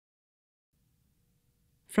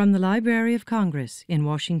From the Library of Congress in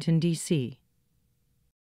Washington, D.C.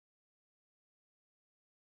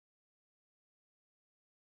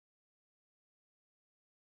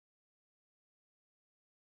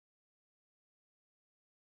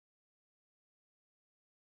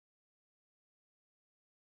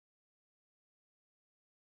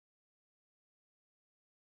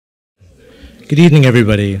 Good evening,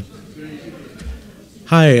 everybody.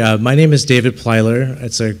 Hi, my name is David Plylar.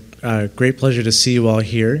 It's a great pleasure to see you all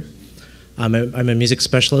here. I'm a music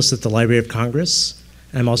specialist at the Library of Congress.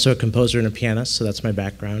 I'm also a composer and a pianist, so that's my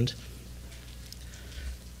background.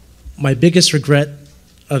 My biggest regret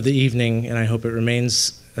of the evening, and I hope it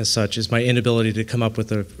remains as such, is my inability to come up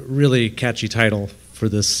with a really catchy title for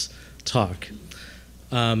this talk.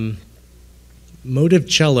 Motive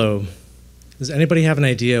cello. Does anybody have an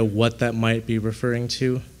idea what that might be referring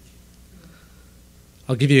to?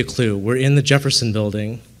 I'll give you a clue. We're in the Jefferson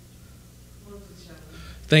Building.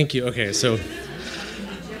 Thank you. Okay, so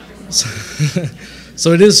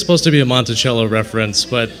it is supposed to be a Monticello reference,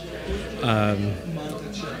 but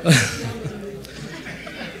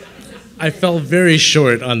I fell very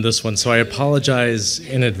short on this one, so I apologize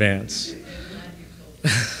in advance.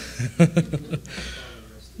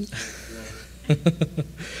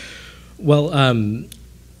 Well, I'm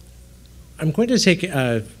going to take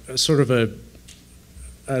a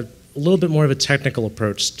little bit more of a technical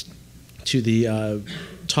approach to the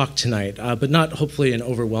talk tonight, but not hopefully an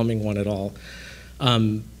overwhelming one at all.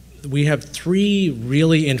 We have three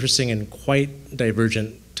really interesting and quite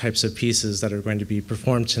divergent types of pieces that are going to be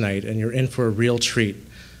performed tonight, and you're in for a real treat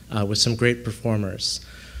with some great performers.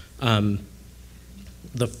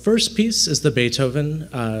 The first piece is the Beethoven,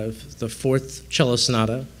 the Fourth Cello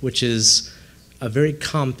Sonata, which is a very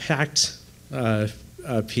compact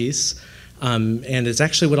piece, and it's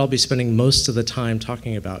actually what I'll be spending most of the time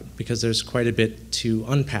talking about because there's quite a bit to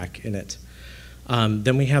unpack in it.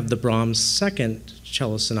 Then we have the Brahms Second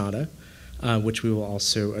Cello Sonata, which we will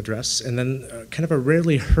also address, and then kind of a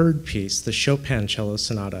rarely heard piece, the Chopin Cello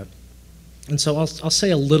Sonata. And so I'll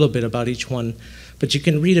say a little bit about each one, but you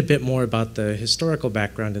can read a bit more about the historical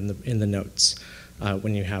background in the notes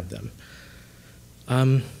when you have them.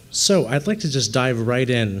 So I'd like to just dive right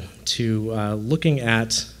in to looking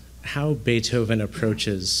at how Beethoven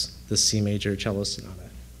approaches the C major cello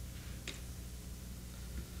sonata.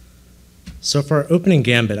 So for our opening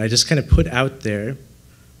gambit, I just kind of put out there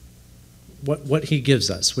what he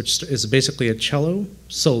gives us, which is basically a cello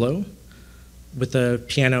solo with a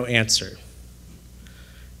piano answer.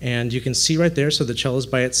 And you can see right there, so the cello is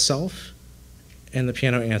by itself and the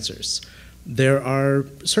piano answers. There are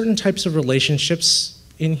certain types of relationships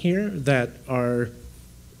in here that are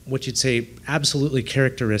what you'd say absolutely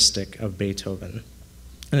characteristic of Beethoven.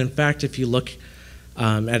 And in fact, if you look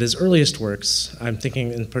at his earliest works, I'm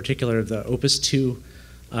thinking in particular of the Opus 2,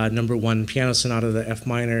 number 1 piano sonata, the F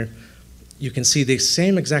minor, you can see the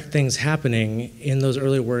same exact things happening in those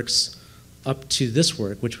early works up to this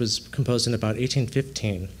work, which was composed in about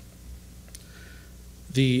 1815.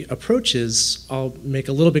 The approaches I'll make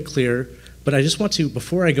a little bit clearer, but I just want to,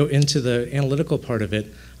 before I go into the analytical part of it,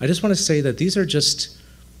 I just want to say that these are just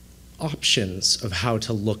options of how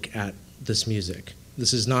to look at this music.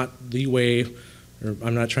 This is not the way, or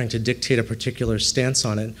I'm not trying to dictate a particular stance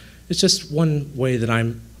on it. It's just one way that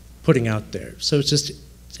I'm putting out there. So it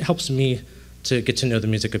helps me to get to know the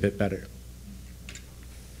music a bit better.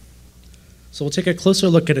 So we'll take a closer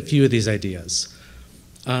look at a few of these ideas.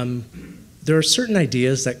 There are certain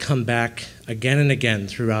ideas that come back again and again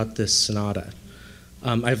throughout this sonata.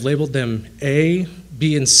 I've labeled them A,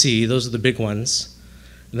 B, and C. Those are the big ones.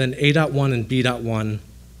 And then A.1 and B.1.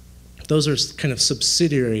 Those are kind of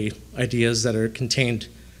subsidiary ideas that are contained.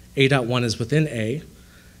 A.1 is within A,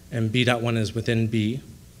 and B.1 is within B.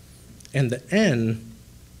 And the N,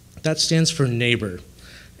 that stands for neighbor.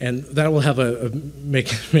 And that will have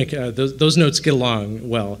those notes get along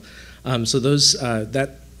well. So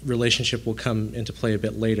that relationship will come into play a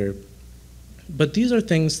bit later. But these are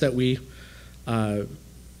things that we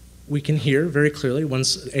can hear very clearly.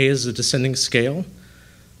 Once A is a descending scale,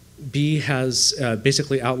 B has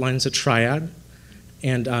basically outlines a triad.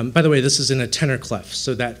 And by the way, this is in a tenor clef.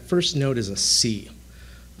 So that first note is a C,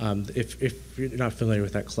 if you're not familiar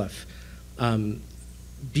with that clef.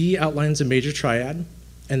 B outlines a major triad.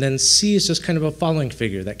 And then C is just kind of a following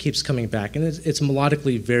figure that keeps coming back. And it's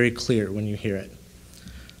melodically very clear when you hear it.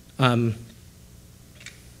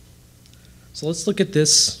 So let's look at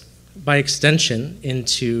this by extension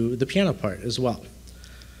into the piano part as well.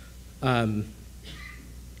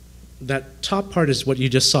 That top part is what you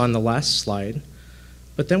just saw in the last slide.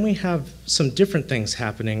 But then we have some different things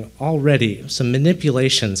happening already, some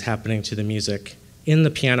manipulations happening to the music in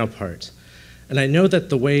the piano part. And I know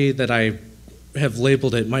that the way that I have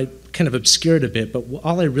labeled it might kind of obscure it a bit, but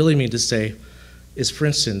all I really mean to say is, for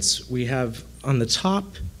instance, we have on the top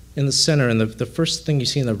in the center, and the first thing you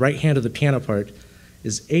see in the right hand of the piano part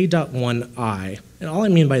is A.1I. And all I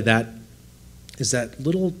mean by that is that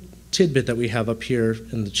little tidbit that we have up here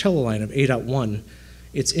in the cello line of A.1,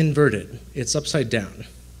 it's inverted, it's upside down.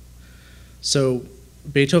 So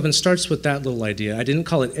Beethoven starts with that little idea. I didn't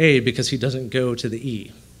call it A because he doesn't go to the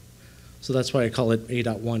E. So that's why I call it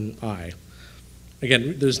A.1I.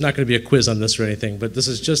 Again, there's not going to be a quiz on this or anything, but this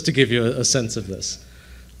is just to give you a sense of this.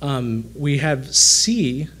 We have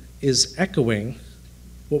C is echoing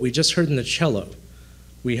what we just heard in the cello.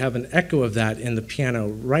 We have an echo of that in the piano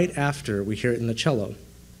right after we hear it in the cello.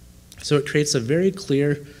 So it creates a very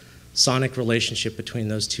clear sonic relationship between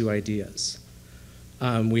those two ideas.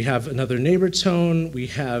 We have another neighbor tone. We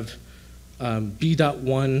have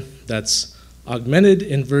B.1 that's augmented,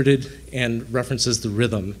 inverted, and references the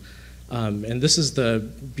rhythm. And this is the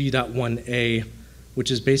B.1A, which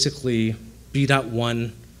is basically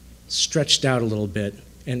B.1 stretched out a little bit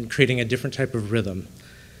and creating a different type of rhythm.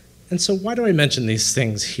 And so why do I mention these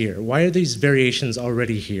things here? Why are these variations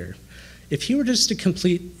already here? If you were just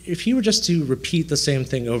to repeat the same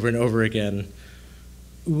thing over and over again,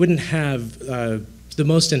 we wouldn't have the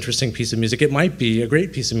most interesting piece of music. It might be a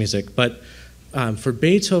great piece of music, but for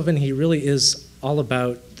Beethoven, he really is all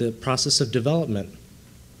about the process of development.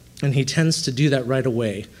 And he tends to do that right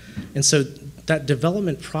away. And so that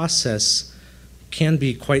development process can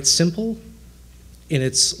be quite simple in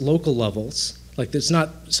its local levels. Like, there's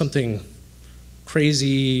not something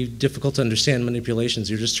crazy, difficult to understand manipulations.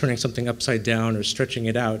 You're just turning something upside down or stretching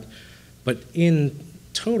it out. But in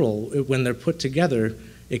total, when they're put together,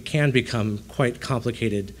 it can become quite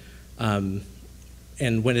complicated. And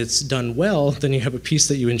when it's done well, then you have a piece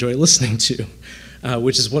that you enjoy listening to,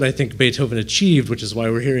 which is what I think Beethoven achieved, which is why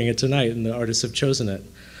we're hearing it tonight, and the artists have chosen it.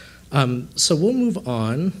 So we'll move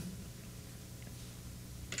on.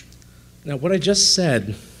 Now, what I just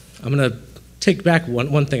said, I'm going to take back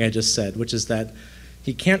one thing I just said, which is that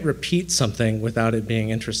he can't repeat something without it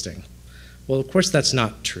being interesting. Well, of course, that's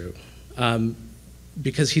not true,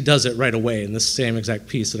 because he does it right away in the same exact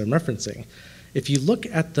piece that I'm referencing. If you look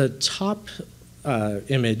at the top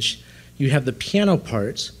image, you have the piano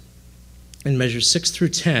part in measures 6 through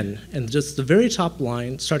 10, and just the very top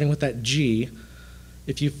line, starting with that G,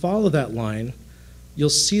 if you follow that line,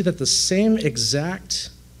 you'll see that the same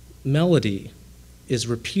exact melody is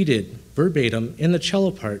repeated verbatim in the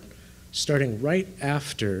cello part, starting right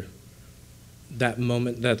after that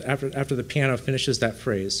moment, that after the piano finishes that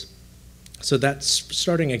phrase. So that's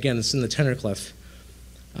starting again, it's in the tenor clef.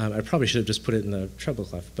 I probably should have just put it in the treble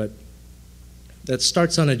clef, but that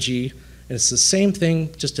starts on a G, and it's the same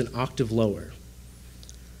thing, just an octave lower.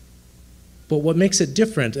 But what makes it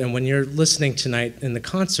different, and when you're listening tonight in the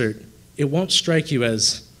concert, it won't strike you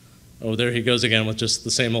as, oh, there he goes again with just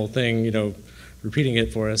the same old thing, you know, repeating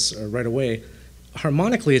it for us right away.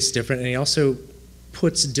 Harmonically, it's different, and he also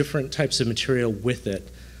puts different types of material with it,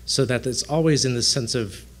 so that it's always in the sense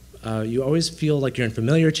of, you always feel like you're in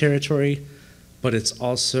familiar territory, but it's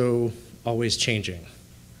also always changing.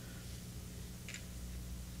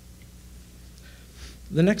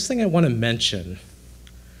 The next thing I want to mention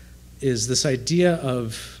is this idea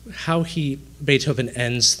of how Beethoven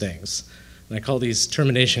ends things. And I call these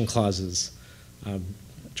termination clauses.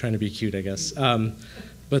 Trying to be cute, I guess.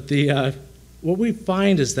 But what we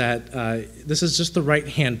find is that this is just the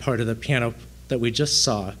right-hand part of the piano that we just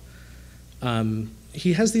saw.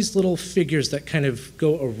 He has these little figures that kind of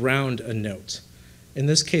go around a note. In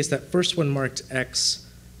this case, that first one marked X,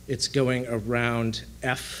 it's going around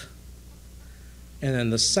F. And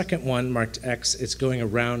then the second one marked X, it's going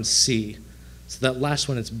around C. So that last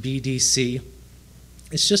one, it's BDC.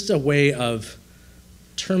 It's just a way of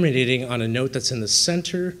terminating on a note that's in the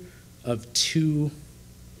center of two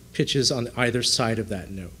pitches on either side of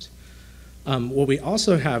that note. What we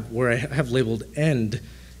also have, where I have labeled end,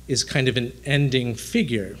 is kind of an ending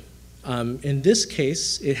figure. In this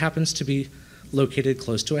case, it happens to be located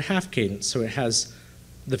close to a half cadence, so it has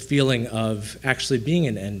the feeling of actually being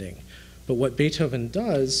an ending. But what Beethoven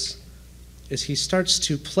does is he starts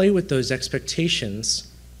to play with those expectations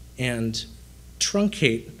and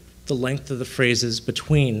truncate the length of the phrases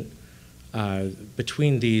between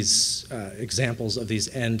these examples of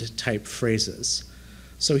these end-type phrases.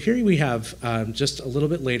 So here we have, just a little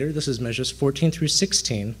bit later, this is measures 14 through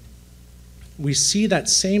 16. We see that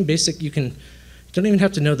same basic, you don't even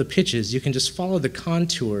have to know the pitches, you can just follow the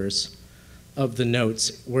contours of the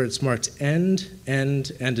notes where it's marked end,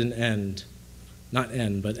 end, and an end. Not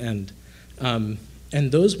end, but end.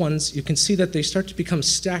 And those ones, you can see that they start to become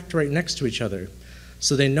stacked right next to each other.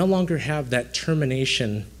 So they no longer have that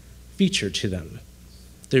termination feature to them.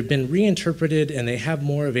 They've been reinterpreted and they have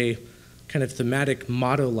more of a kind of thematic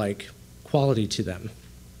motto-like quality to them.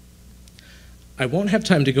 I won't have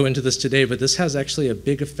time to go into this today, but this has actually a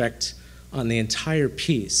big effect on the entire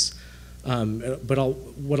piece. But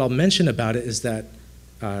what I'll mention about it is that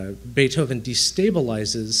Beethoven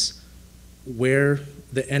destabilizes where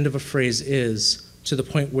the end of a phrase is to the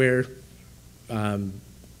point where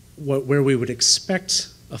where we would expect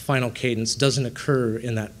a final cadence doesn't occur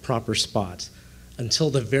in that proper spot until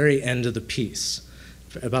the very end of the piece.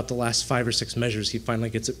 About the last 5 or 6 measures, he finally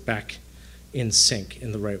gets it back in sync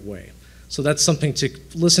in the right way. So that's something to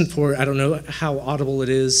listen for. I don't know how audible it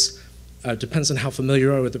is. Depends on how familiar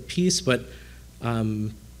you are with the piece, but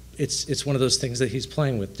it's one of those things that he's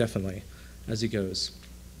playing with, definitely, as he goes.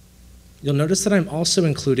 You'll notice that I'm also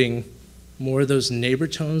including more of those neighbor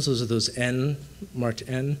tones. Those are those N, marked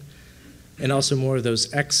N, and also more of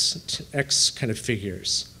those X kind of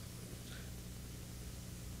figures.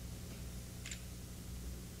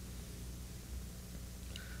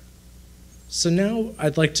 So now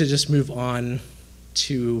I'd like to just move on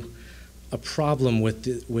to a problem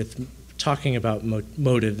with talking about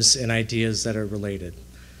motives and ideas that are related.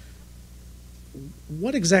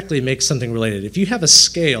 What exactly makes something related? If you have a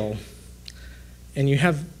scale and you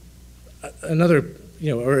have another,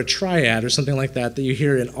 or a triad or something like that that you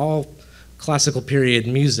hear in all classical period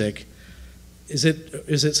music, is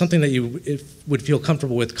it something that you would feel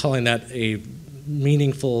comfortable with calling that a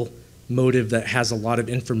meaningful motive that has a lot of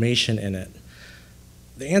information in it?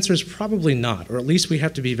 The answer is probably not, or at least we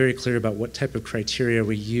have to be very clear about what type of criteria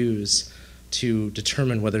we use to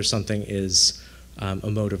determine whether something is a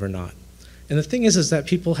motive or not. And the thing is that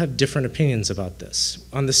people have different opinions about this.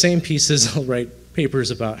 On the same pieces, I'll write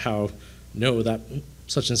papers about how, no, that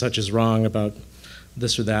such and such is wrong about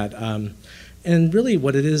this or that. And really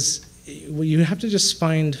what it is, you have to just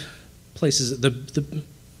find places,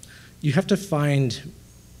 you have to find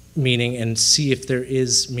meaning and see if there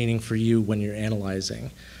is meaning for you when you're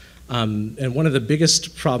analyzing. And one of the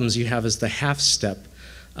biggest problems you have is the half-step,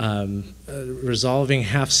 resolving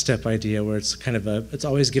half-step idea, where it's kind of it's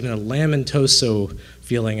always given a lamentoso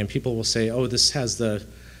feeling, and people will say, oh, this has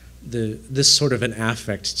this sort of an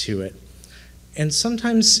affect to it. And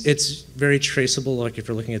sometimes it's very traceable, like if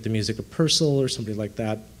you're looking at the music of Purcell or somebody like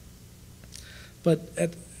that. But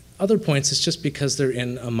at other points, it's just because they're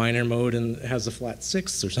in a minor mode and has a flat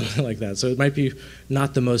sixth or something like that. So it might be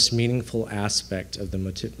not the most meaningful aspect of the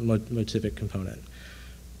motivic component.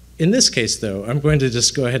 In this case, though, I'm going to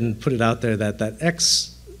just go ahead and put it out there that that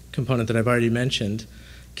X component that I've already mentioned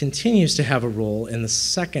continues to have a role in the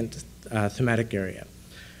second thematic area.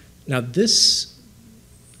 Now, this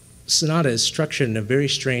sonata is structured in a very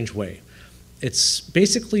strange way. It's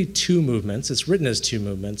basically 2 movements. It's written as 2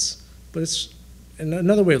 movements, but it's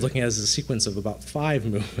another way of looking at it is a sequence of about 5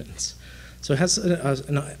 movements. So it has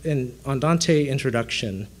an andante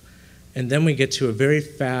introduction, and then we get to a very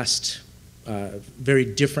fast, very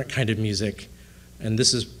different kind of music, and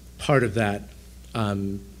this is part of that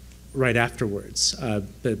right afterwards,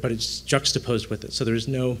 but it's juxtaposed with it. So there's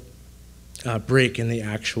no break in the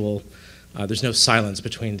actual, there's no silence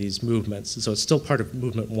between these movements, so it's still part of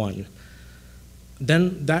movement 1.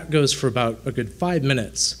 Then that goes for about a good 5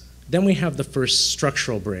 minutes. Then we have the first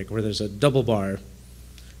structural break where there's a double bar,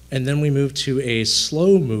 and then we move to a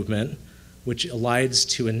slow movement, which allides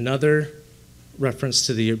to another reference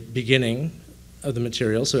to the beginning of the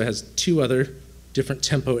material, so it has 2 other different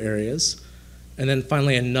tempo areas, and then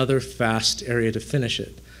finally another fast area to finish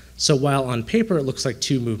it. So while on paper it looks like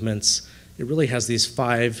 2 movements, it really has these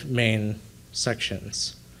 5 main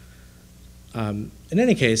sections. In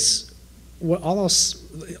any case, what I'll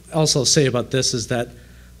also say about this is that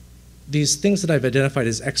these things that I've identified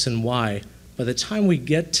as X and Y, by the time we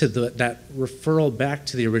get to that referral back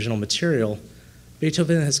to the original material,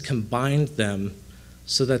 Beethoven has combined them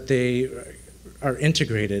so that they are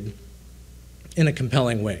integrated in a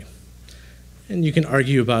compelling way. And you can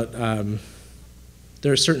argue about,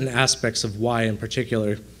 there are certain aspects of Y in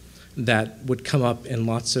particular that would come up in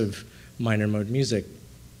lots of minor mode music,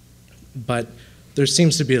 but there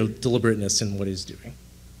seems to be a deliberateness in what he's doing,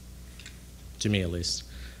 to me at least.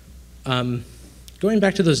 Going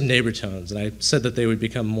back to those neighbor tones, and I said that they would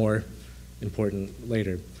become more important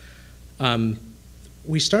later,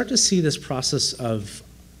 we start to see this process of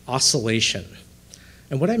oscillation.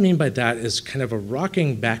 And what I mean by that is kind of a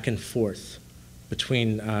rocking back and forth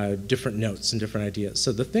between different notes and different ideas.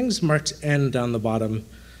 So the things marked N down the bottom,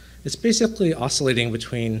 it's basically oscillating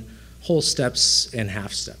between whole steps and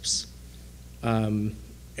half steps. And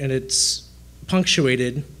it's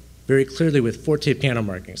punctuated very clearly with forte piano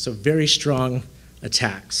marking, so very strong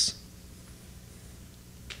attacks.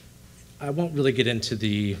 I won't really get into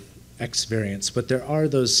the X variants, but there are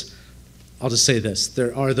those, I'll just say this,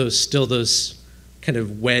 there are still those kind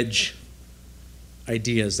of wedge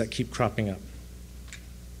ideas that keep cropping up.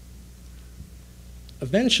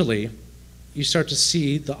 Eventually, you start to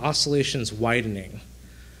see the oscillations widening.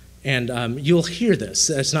 And you'll hear this.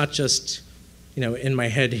 It's not just, in my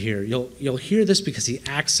head here. You'll hear this because he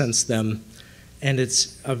accents them, and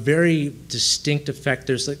it's a very distinct effect.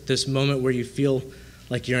 There's like this moment where you feel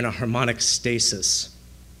like you're in a harmonic stasis,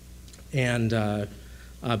 and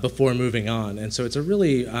before moving on. And so it's a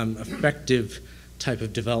really effective type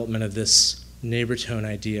of development of this neighbor tone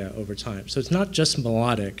idea over time. So it's not just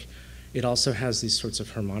melodic, it also has these sorts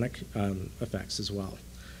of harmonic effects as well.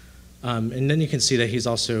 And then you can see that he's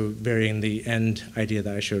also varying the end idea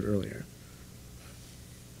that I showed earlier.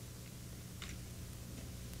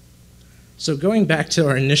 So going back to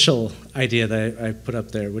our initial idea that I put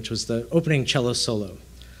up there, which was the opening cello solo.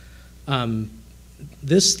 Let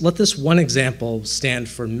this one example stand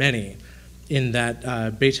for many, in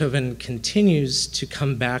that Beethoven continues to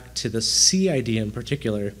come back to the C idea in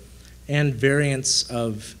particular and variants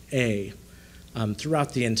of A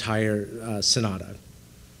throughout the entire sonata.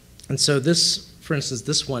 And so this, for instance,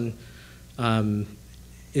 this one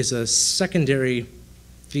is a secondary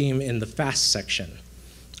theme in the fast section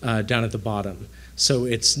down at the bottom. So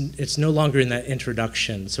it's no longer in that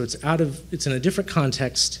introduction. So it's in a different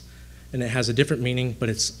context, and it has a different meaning, but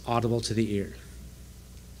it's audible to the ear.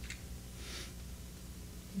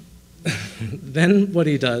 Then what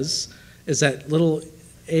he does is that little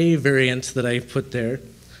A variant that I put there,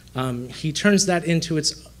 he turns that into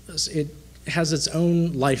it has its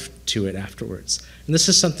own life to it afterwards. And this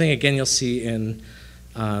is something, again, you'll see in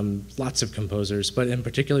lots of composers, but in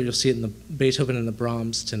particular you'll see it in the Beethoven and the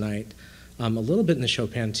Brahms tonight, a little bit in the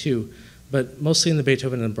Chopin too, but mostly in the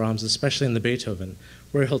Beethoven and the Brahms, especially in the Beethoven,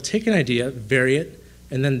 where he'll take an idea, vary it,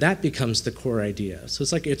 and then that becomes the core idea. So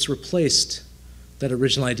it's like it's replaced that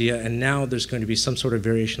original idea, and now there's going to be some sort of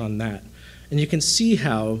variation on that. And you can see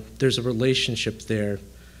how there's a relationship there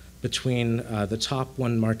between the top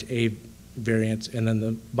one marked A variant and then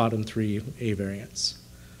the bottom three A variants.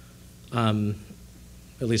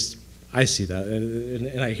 At least I see that,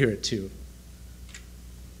 and I hear it too.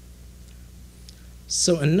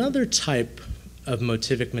 So another type of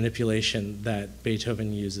motivic manipulation that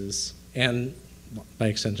Beethoven uses, and by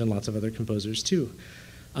extension lots of other composers too,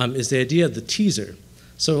 is the idea of the teaser.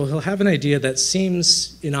 So he'll have an idea that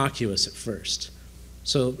seems innocuous at first.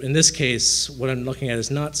 So in this case, what I'm looking at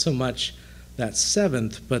is not so much that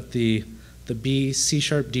seventh, but the B, C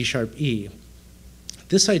sharp, D sharp, E.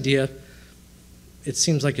 This idea, it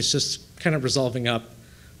seems like it's just kind of resolving up,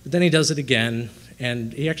 but then he does it again,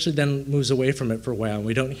 and he actually then moves away from it for a while, and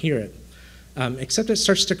we don't hear it. Except it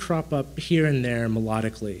starts to crop up here and there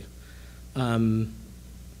melodically.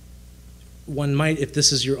 One might, if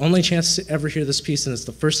this is your only chance to ever hear this piece and it's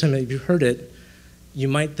the first time that you've heard it, you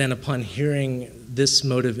might then, upon hearing this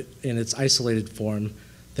motive in its isolated form,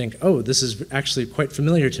 think, oh, this is actually quite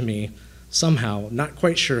familiar to me somehow, not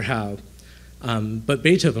quite sure how, but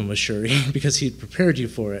Beethoven was sure because he'd prepared you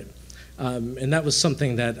for it. And that was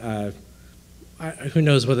something that, who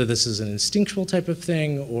knows whether this is an instinctual type of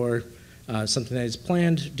thing or something that is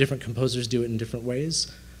planned. Different composers do it in different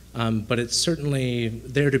ways. But it's certainly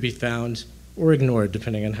there to be found or ignored,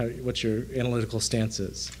 depending on what your analytical stance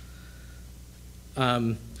is.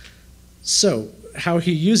 So how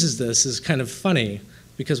he uses this is kind of funny,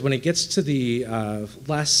 because when it gets to the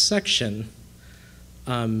last section,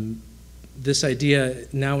 this idea,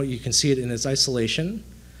 now you can see it in its isolation,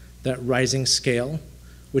 that rising scale,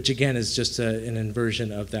 which again is just an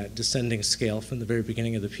inversion of that descending scale from the very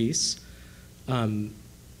beginning of the piece.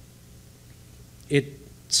 It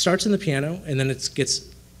starts in the piano, and then it gets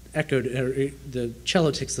echoed, the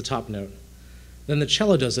cello takes the top note. Then the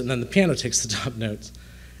cello does it, and then the piano takes the top note.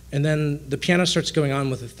 And then the piano starts going on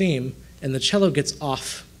with a theme, and the cello gets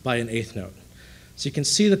off by an eighth note. So you can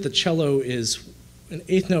see that the cello is an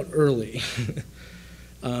eighth note early.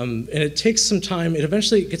 And it takes some time. It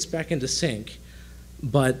eventually gets back into sync,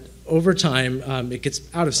 but over time, it gets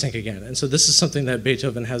out of sync again. And so this is something that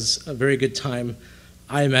Beethoven has a very good time.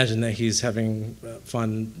 I imagine that he's having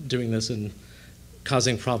fun doing this and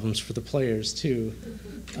causing problems for the players too,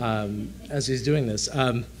 as he's doing this.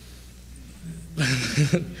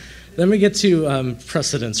 Then we get to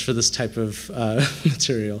precedents for this type of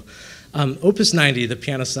material. Opus 90, the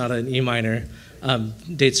piano sonata in E minor,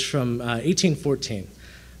 dates from 1814.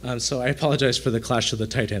 So I apologize for the clash of the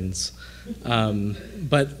titans.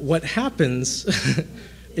 But what happens,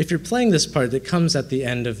 if you're playing this part that comes at the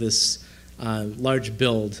end of this large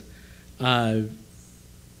build,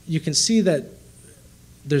 you can see that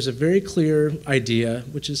there's a very clear idea,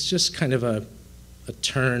 which is just kind of a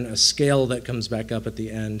turn, a scale that comes back up at the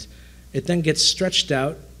end. It then gets stretched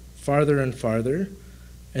out farther and farther,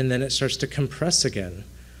 and then it starts to compress again.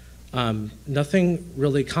 Nothing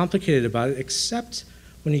really complicated about it, except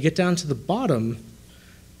when you get down to the bottom,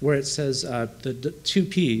 where it says the two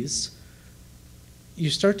Ps, you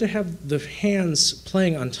start to have the hands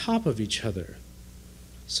playing on top of each other.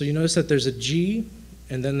 So you notice that there's a G,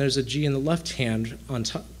 and then there's a G in the left hand on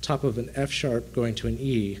top of an F sharp going to an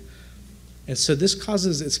E. And so this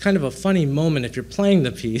causes, it's kind of a funny moment if you're playing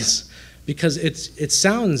the piece, because it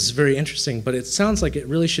sounds very interesting, but it sounds like it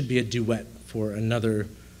really should be a duet for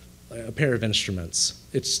a pair of instruments.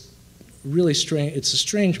 It's really strange. It's a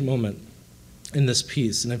strange moment in this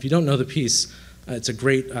piece. And if you don't know the piece, it's a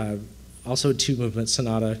great, also two-movement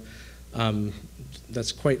sonata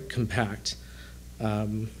that's quite compact.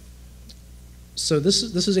 So this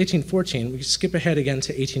is 1814. We skip ahead again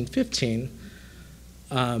to 1815,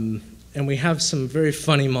 and we have some very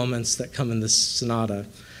funny moments that come in this sonata.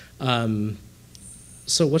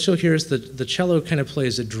 So what you'll hear is the cello kind of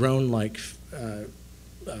plays a drone-like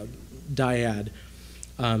dyad.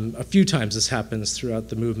 A few times this happens throughout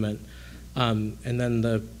the movement. And then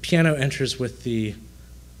the piano enters with the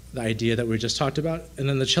idea that we just talked about, and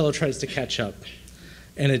then the cello tries to catch up.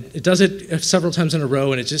 And it does it several times in a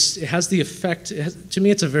row, and it has the effect, to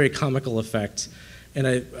me it's a very comical effect, and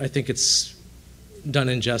I think it's done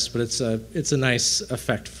in jest, but it's a nice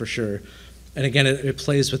effect for sure. And again, it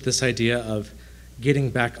plays with this idea of getting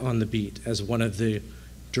back on the beat as one of the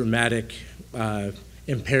dramatic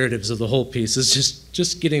imperatives of the whole piece, is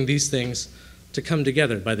just getting these things to come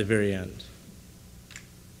together by the very end.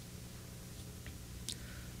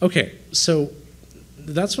 Okay, so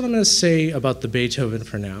that's what I'm going to say about the Beethoven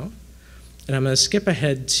for now, and I'm going to skip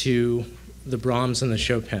ahead to the Brahms and the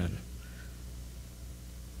Chopin.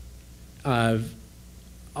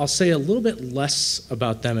 I'll say a little bit less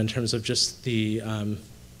about them in terms of just the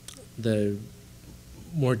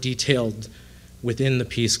more detailed within the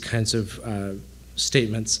piece kinds of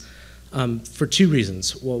statements, for two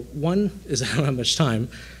reasons. Well, one is I don't have much time,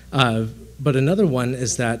 but another one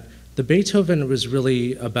is that the Beethoven was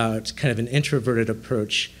really about kind of an introverted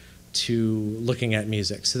approach to looking at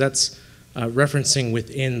music. So that's referencing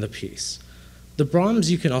within the piece. The Brahms,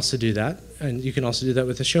 you can also do that, and you can also do that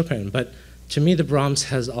with the Chopin, but to me the Brahms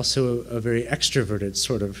has also a very extroverted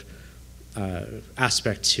sort of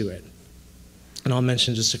aspect to it. And I'll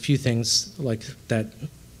mention just a few things like that,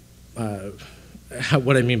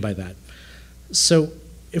 what I mean by that. So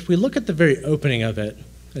if we look at the very opening of it,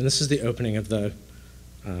 and this is the opening of the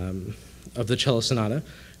cello sonata, and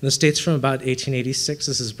this dates from about 1886.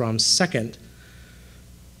 This is Brahms' second.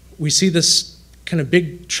 We see this kind of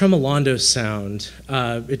big tremolando sound.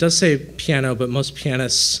 It does say piano, but most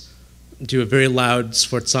pianists do a very loud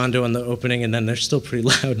sforzando on the opening, and then they're still pretty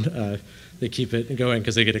loud. They keep it going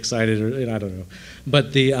because they get excited, or I don't know.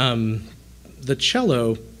 But the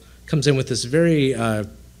cello comes in with this very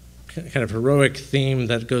kind of heroic theme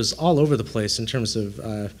that goes all over the place in terms of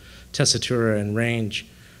tessitura and range.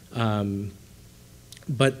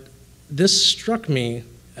 But this struck me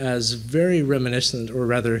as very reminiscent, or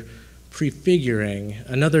rather prefiguring,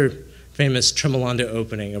 another famous tremolando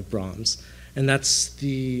opening of Brahms. And that's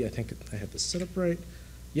I think I have this set up right.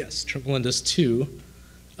 Yes, Tremolandus 2,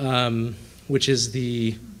 which is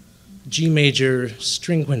the G major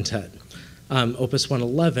string quintet, Opus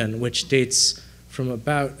 111, which dates from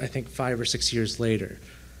about, I think, 5 or 6 years later.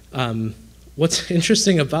 What's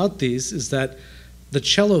interesting about these is that the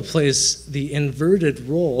cello plays the inverted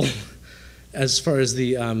role as far as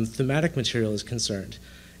the thematic material is concerned.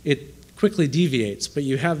 It quickly deviates, but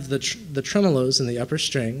you have the tremolos in the upper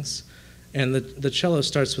strings, and the cello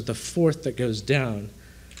starts with the fourth that goes down.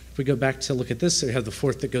 If we go back to look at this, we have the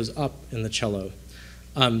fourth that goes up in the cello.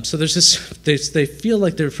 So there's this, they feel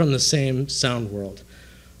like they're from the same sound world.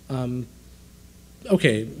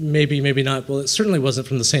 Okay, maybe not. Well, it certainly wasn't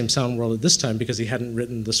from the same sound world at this time because he hadn't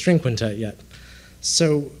written the string quintet yet.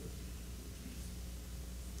 So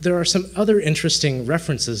there are some other interesting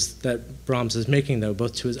references that Brahms is making, though,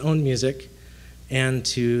 both to his own music and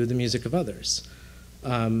to the music of others.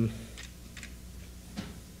 When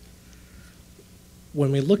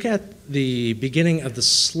we look at the beginning of the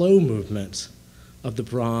slow movement of the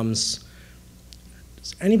Brahms.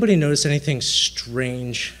 Does anybody notice anything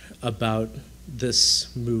strange about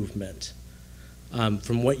this movement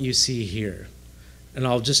from what you see here? And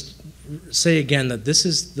I'll just say again that this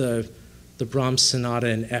is the Brahms Sonata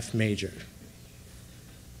in F major.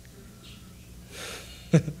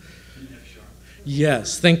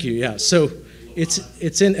 Yes, thank you, yeah. So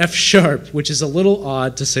it's in F sharp, which is a little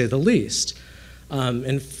odd to say the least.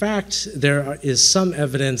 In fact, there is some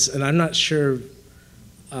evidence, and I'm not sure,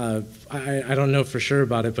 I don't know for sure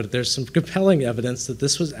about it, but there's some compelling evidence that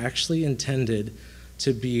this was actually intended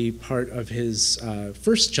to be part of his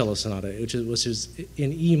first cello sonata, which is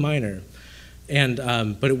in E minor. And,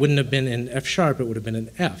 but it wouldn't have been in F sharp, it would have been in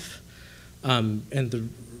F. And the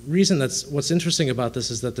reason what's interesting about this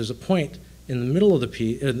is that there's a point in the middle of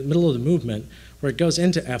the movement where it goes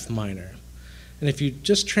into F minor. And if you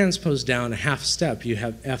just transpose down a half step, you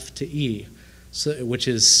have F to E, so, which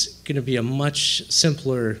is going to be a much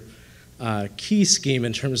simpler key scheme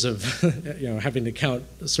in terms of having to count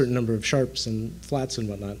a certain number of sharps and flats and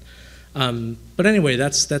whatnot. But anyway,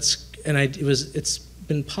 it's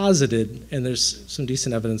been posited, and there's some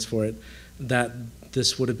decent evidence for it, that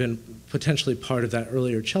this would have been potentially part of that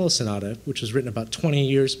earlier cello sonata, which was written about 20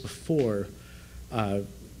 years before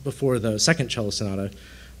the second cello sonata.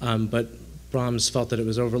 But Brahms felt that it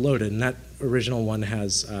was overloaded, and that original one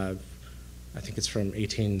has, I think it's from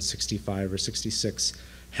 1865 or 66,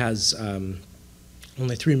 has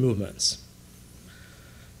only 3 movements.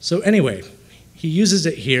 So anyway, he uses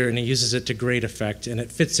it here, and he uses it to great effect, and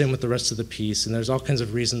it fits in with the rest of the piece, and there's all kinds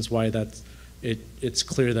of reasons why it's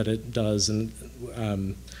clear that it does, and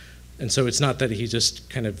so it's not that he just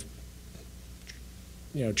kind of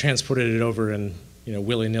transported it over and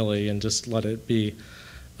willy-nilly and just let it be.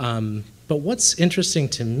 But what's interesting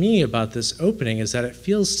to me about this opening is that it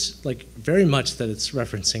feels like very much that it's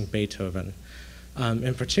referencing Beethoven,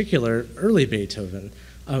 in particular early Beethoven,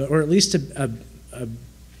 or at least a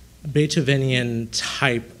Beethovenian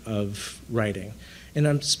type of writing. And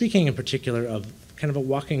I'm speaking in particular of kind of a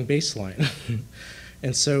walking bass line.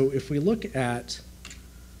 And so if we look at,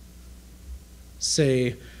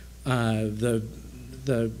 say, the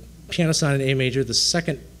Piano Sonata in A major, the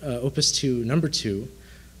second Opus 2, number 2,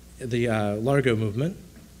 the Largo movement,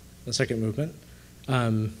 the second movement,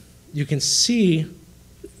 you can see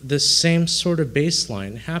this same sort of bass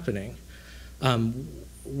line happening.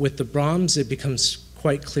 With the Brahms, it becomes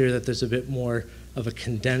quite clear that there's a bit more of a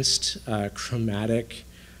condensed chromatic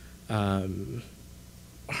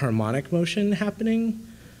harmonic motion happening,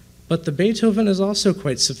 but the Beethoven is also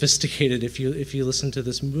quite sophisticated if you listen to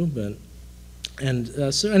this movement.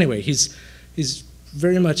 And so anyway, he's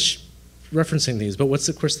very much referencing these, but what's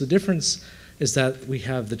of course the difference is that we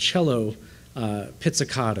have the cello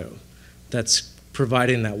pizzicato that's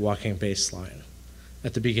providing that walking bass line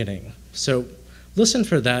at the beginning. So listen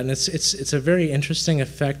for that, and it's a very interesting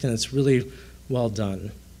effect, and it's really well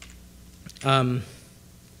done.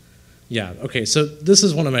 Yeah, okay, so this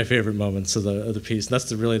is one of my favorite moments of the piece.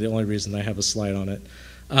 That's really the only reason I have a slide on it.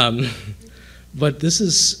 But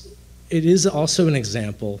it is also an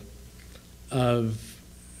example of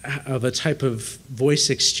a type of voice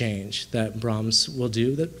exchange that Brahms will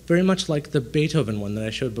do, that very much like the Beethoven one that I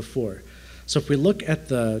showed before. So if we look at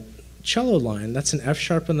the cello line, that's an F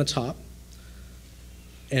sharp on the top,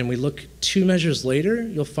 and we look 2 measures later,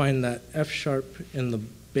 you'll find that F sharp in the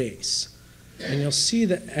bass. And you'll see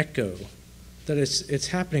the echo that it's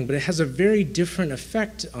happening, but it has a very different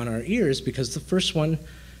effect on our ears because the first one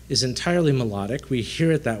is entirely melodic. We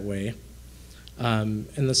hear it that way. And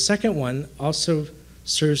the second one also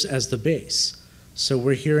serves as the bass. So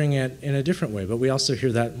we're hearing it in a different way, but we also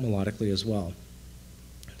hear that melodically as well.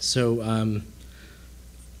 So,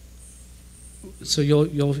 so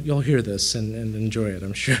you'll hear this and enjoy it,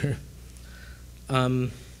 I'm sure.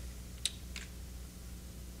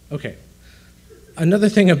 Okay. Another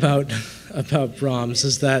thing about Brahms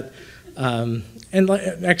is that, and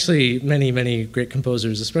actually many great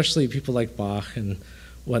composers, especially people like Bach and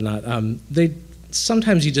whatnot,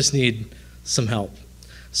 sometimes you just need some help.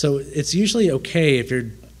 So it's usually okay if you're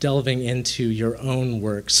delving into your own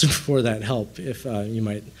works for that help, if you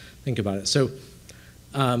might think about it. So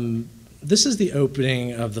this is the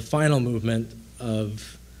opening of the final movement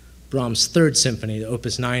of Brahms' Third Symphony,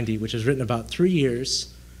 Opus 90, which was written about 3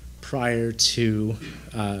 years prior to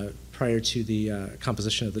the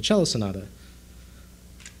composition of the cello sonata.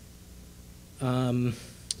 Yeah,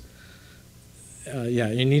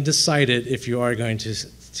 you need to cite it if you are going to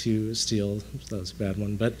steal. That was a bad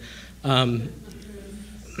one, but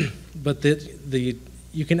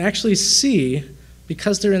you can actually see,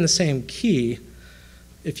 because they're in the same key,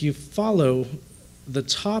 if you follow the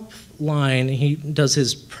top line, he does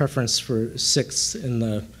his preference for sixths in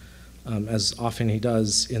the, as often he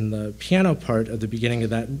does in the piano part of the beginning of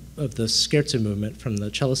the scherzo movement from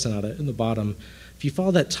the cello sonata in the bottom. If you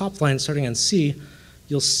follow that top line starting on C,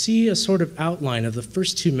 you'll see a sort of outline of the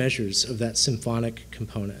first two measures of that symphonic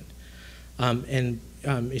component.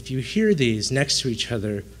 If you hear these next to each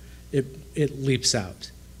other, it leaps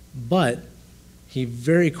out. But he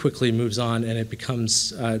very quickly moves on, and it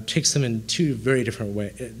becomes takes them in two very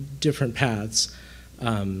different paths.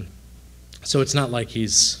 So it's not like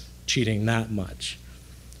he's cheating that much.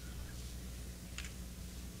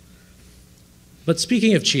 But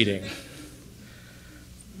speaking of cheating,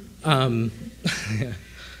 the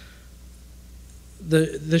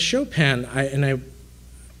Chopin,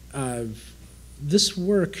 this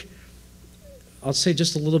work, I'll say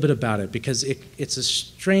just a little bit about it because it's a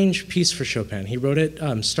strange piece for Chopin. He wrote it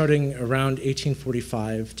starting around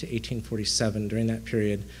 1845 to 1847. During that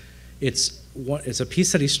period, it's a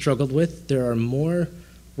piece that he struggled with. There are more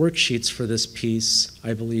worksheets for this piece,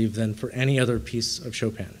 I believe, than for any other piece of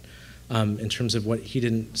Chopin in terms of what he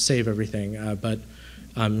didn't save everything, but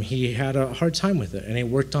he had a hard time with it, and he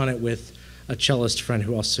worked on it with a cellist friend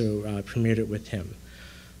who also premiered it with him.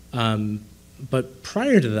 But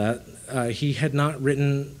prior to that, he had not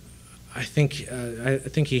written, I think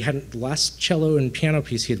he hadn't, the last cello and piano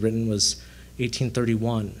piece he had written was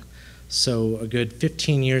 1831. So a good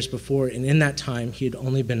 15 years before, and in that time, he had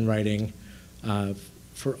only been writing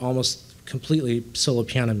for almost completely solo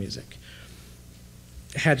piano music.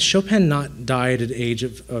 Had Chopin not died at the age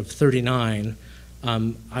of 39,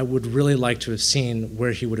 I would really like to have seen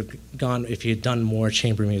where he would have gone if he had done more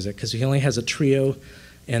chamber music, because he only has a trio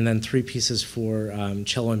and then 3 pieces for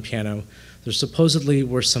cello and piano. There supposedly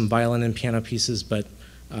were some violin and piano pieces, but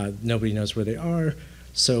nobody knows where they are.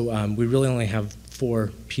 So we really only have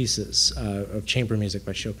 4 pieces of chamber music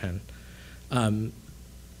by Chopin,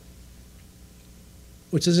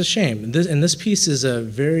 which is a shame. And this piece is a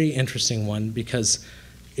very interesting one because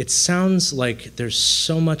it sounds like there's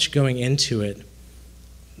so much going into it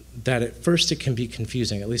that at first it can be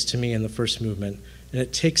confusing, at least to me in the first movement. And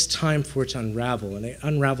it takes time for it to unravel, and it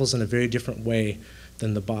unravels in a very different way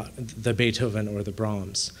than the Beethoven or the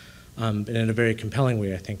Brahms, and in a very compelling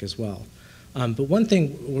way, I think, as well. But one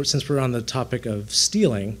thing, since we're on the topic of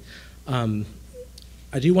stealing, I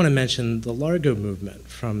do want to mention the Largo movement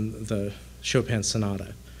from the Chopin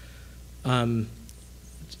Sonata.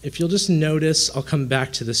 If you'll just notice, I'll come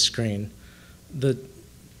back to the screen, the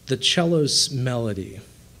cello's melody.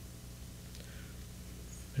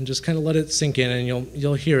 And just kind of let it sink in, and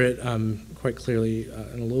you'll hear it quite clearly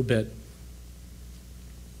in a little bit.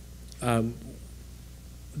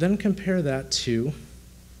 Then compare that to,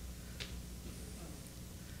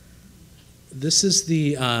 this is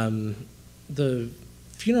the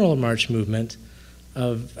funeral march movement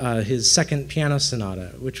of his second piano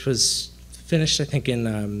sonata, which was finished, I think, in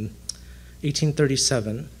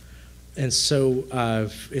 1837. And so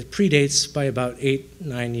it predates by about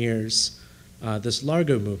 8-9 years this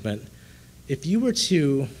Largo movement. If you were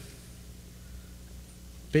to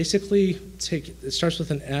basically take, it starts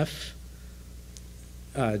with an F,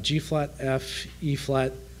 G flat, F, E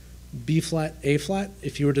flat, B flat, A flat.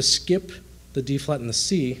 If you were to skip the D flat and the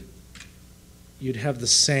C, you'd have the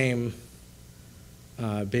same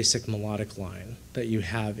basic melodic line that you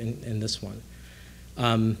have in this one.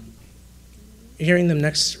 Hearing them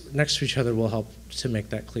next to each other will help to make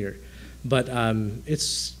that clear. But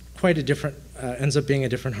it's quite a different, ends up being a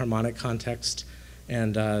different harmonic context,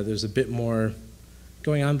 and there's a bit more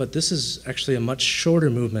going on, but this is actually a much shorter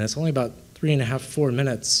movement. It's only about 3.5–4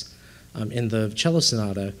 minutes in the cello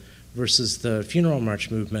sonata versus the funeral march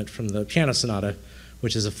movement from the piano sonata,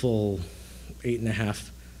 which is a full 8.5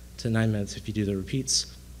 to 9 minutes if you do the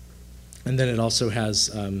repeats. And then it also has,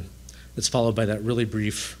 it's followed by that really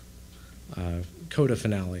brief coda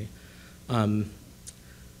finale.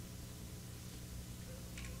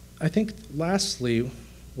 I think lastly,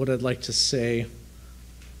 what I'd like to say,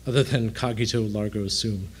 other than cogito largo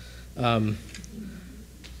sum,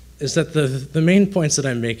 is that the main points that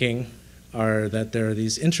I'm making are that there are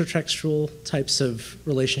these intertextual types of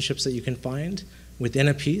relationships that you can find within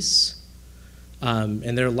a piece,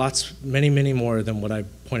 and there are many more than what I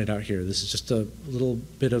pointed out here. This is just a little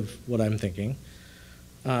bit of what I'm thinking.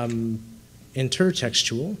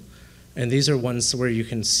 Intertextual, and these are ones where you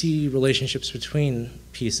can see relationships between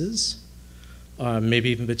pieces, maybe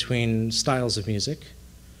even between styles of music.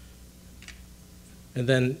 And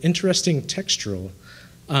then interesting textural,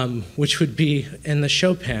 which would be in the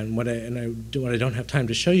Chopin, what I don't have time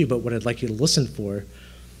to show you, but what I'd like you to listen for.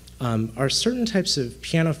 are certain types of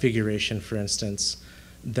piano figuration, for instance,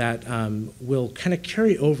 that will kind of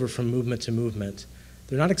carry over from movement to movement.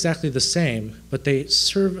 They're not exactly the same, but they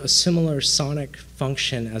serve a similar sonic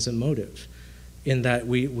function as a motive, in that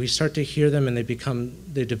we start to hear them and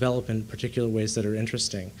they develop in particular ways that are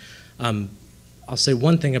interesting. I'll say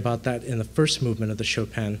one thing about that in the first movement of the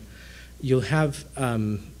Chopin. You'll have,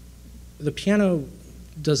 the piano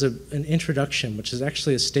does an introduction, which is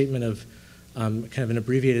actually a statement of, kind of an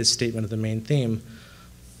abbreviated statement of the main theme,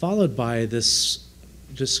 followed by this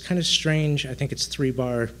just kind of strange, I think it's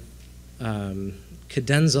 3-bar,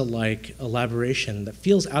 cadenza-like elaboration that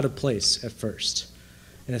feels out of place at first.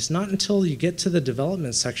 And it's not until you get to the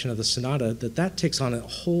development section of the sonata that takes on a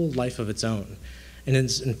whole life of its own. And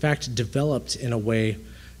it's in fact developed in a way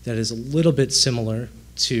that is a little bit similar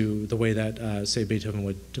to the way that, say, Beethoven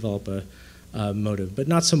would develop a motive, but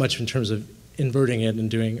not so much in terms of inverting it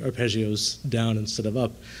and doing arpeggios down instead of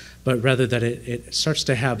up, but rather that it starts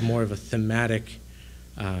to have more of a thematic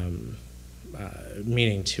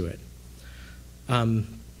meaning to it.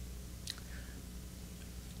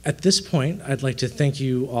 At this point, I'd like to thank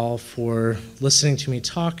you all for listening to me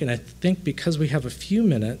talk, and I think because we have a few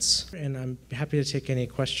minutes, and I'm happy to take any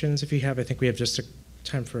questions if you have. I think we have just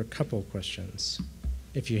time for a couple questions,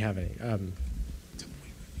 if you have any.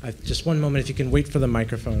 Just one moment, if you can wait for the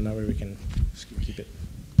microphone, that way we can keep it.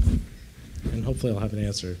 And hopefully I'll have an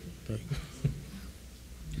answer. But.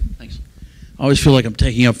 Thanks. I always feel like I'm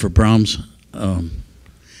taking up for Brahms.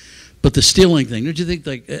 But the stealing thing, don't you think,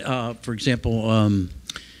 like, for example,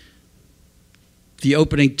 the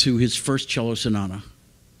opening to his first cello sonata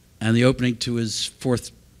and the opening to his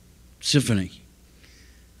fourth symphony,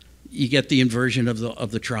 you get the inversion of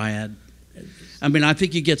the triad. I mean, I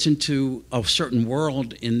think he gets into a certain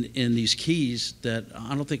world in these keys that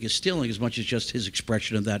I don't think is stealing as much as just his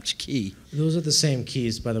expression of that key. Those are the same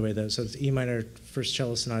keys, by the way, though. So it's E minor first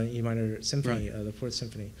cello sonata, E minor symphony, right. The fourth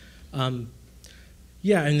symphony.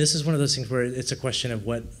 Yeah, and this is one of those things where it's a question of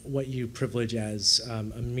what you privilege as a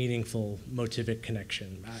meaningful motivic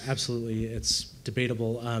connection. Absolutely, it's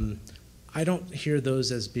debatable. I don't hear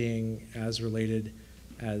those as being as related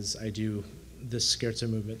as I do this scherzo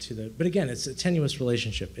movement to the, but again, it's a tenuous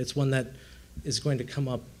relationship. It's one that is going to come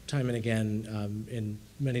up time and again in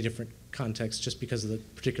many different contexts just because of the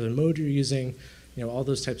particular mode you're using, all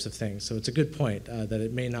those types of things. So it's a good point that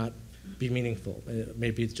it may not be meaningful. It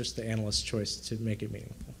may be just the analyst's choice to make it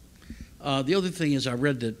meaningful. The other thing is I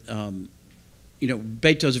read that,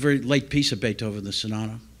 Beethoven's a very late piece of Beethoven, the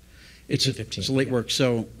sonata. It's a late work.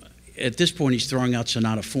 So at this point, he's throwing out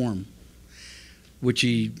sonata form, which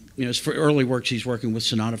he, for early works, he's working with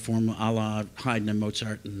sonata form a la Haydn and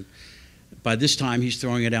Mozart. And by this time, he's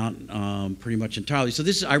throwing it out pretty much entirely. So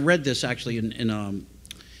I read this actually in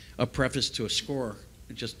a preface to a score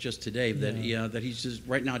just today, that he's just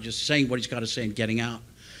right now just saying what he's got to say and getting out.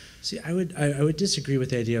 See, I would disagree with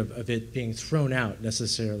the idea of it being thrown out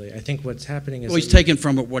necessarily. I think what's happening is he's taken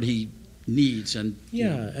from it what he needs, and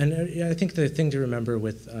and I think the thing to remember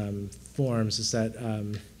with forms is that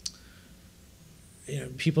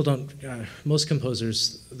people don't. Most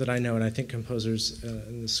composers that I know, and I think composers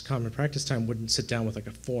in this common practice time wouldn't sit down with like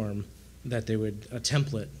a form that they would a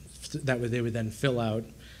template that they would then fill out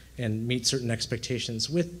and meet certain expectations,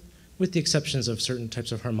 with the exceptions of certain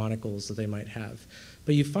types of harmonicals that they might have.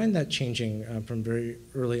 But you find that changing from very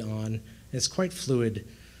early on. It's quite fluid,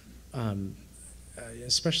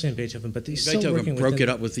 especially in Beethoven. But he's still working broke it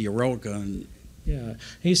up with the Eroica. And yeah,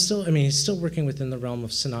 he's still working within the realm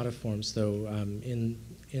of sonata forms, though, in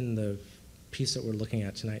the piece that we're looking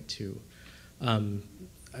at tonight too.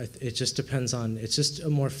 It just depends on. It's just a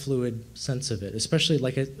more fluid sense of it, especially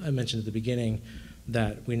like I mentioned at the beginning,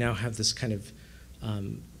 that we now have this kind of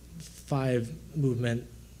 5-movement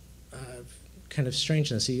kind of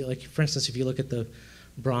strangeness. Like, for instance, if you look at the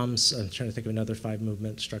Brahms, I'm trying to think of another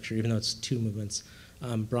 5-movement structure, even though it's 2 movements,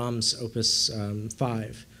 Brahms Opus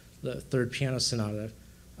 5, the third piano sonata,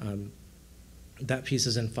 that piece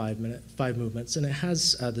is in 5 movements, and it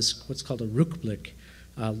has this what's called a Rückblick,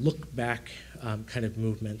 look back kind of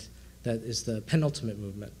movement that is the penultimate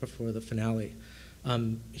movement before the finale.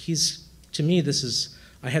 To me,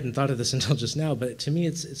 I hadn't thought of this until just now, but to me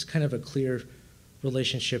it's kind of a clear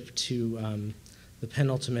relationship to the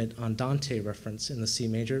penultimate Andante reference in the C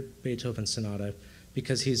major Beethoven sonata,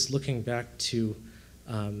 because he's looking back to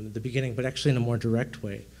the beginning, but actually in a more direct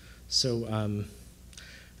way. So,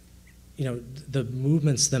 the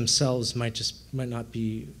movements themselves might not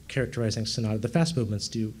be characterizing sonata. The fast movements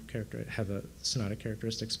do have a sonata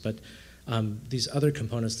characteristics, but these other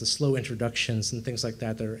components, the slow introductions and things like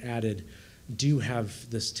that are added, do have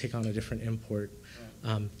this take on a different import.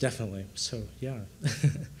 Definitely. So yeah,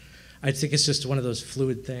 I think it's just one of those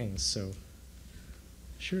fluid things. So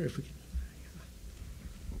sure, if we can.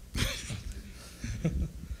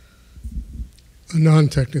 A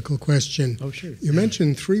non-technical question. Oh, sure. You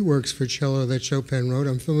mentioned 3 works for cello that Chopin wrote.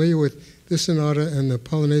 I'm familiar with this sonata and the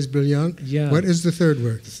Polonaise Brillante. Yeah. What is the 3rd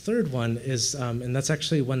work? The 3rd one is, and that's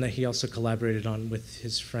actually one that he also collaborated on with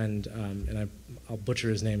his friend, and I'll butcher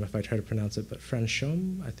his name if I try to pronounce it, but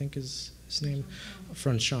Franchom, I think is his name.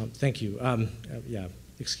 Franchom, thank you. Yeah,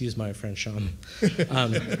 excuse my Franchom.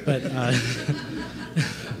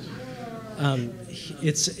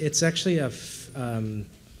 It's actually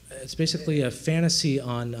it's basically a fantasy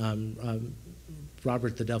on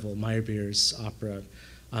Robert the Devil, Meyerbeer's opera.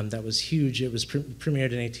 That was huge. It was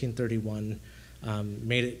premiered in 1831,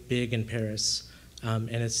 made it big in Paris, and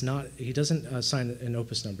it's not. He doesn't assign an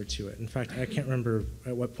opus number to it. In fact, I can't remember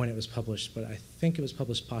at what point it was published, but I think it was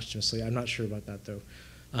published posthumously. I'm not sure about that though.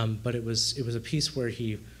 But it was a piece where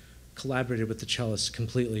he collaborated with the cellist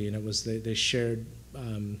completely, and it was they shared.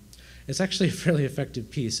 It's actually a fairly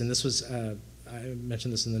effective piece, and this was. I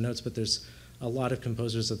mentioned this in the notes, but there's a lot of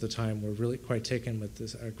composers at the time were really quite taken with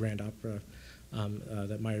this grand opera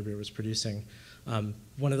that Meyerbeer was producing.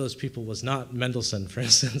 One of those people was not Mendelssohn, for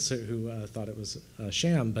instance, who thought it was a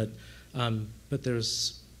sham, but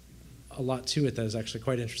there's a lot to it that is actually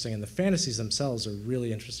quite interesting, and the fantasies themselves are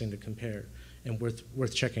really interesting to compare and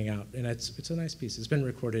worth checking out. And it's a nice piece. It's been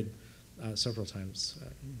recorded several times.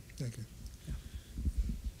 Thank you.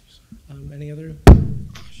 Yeah. Any other?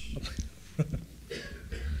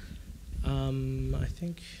 I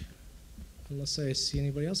think, unless I see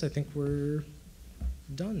anybody else, I think we're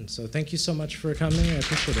done. So thank you so much for coming. I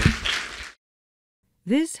appreciate it.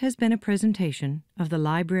 This has been a presentation of the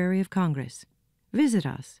Library of Congress. Visit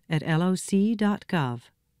us at loc.gov.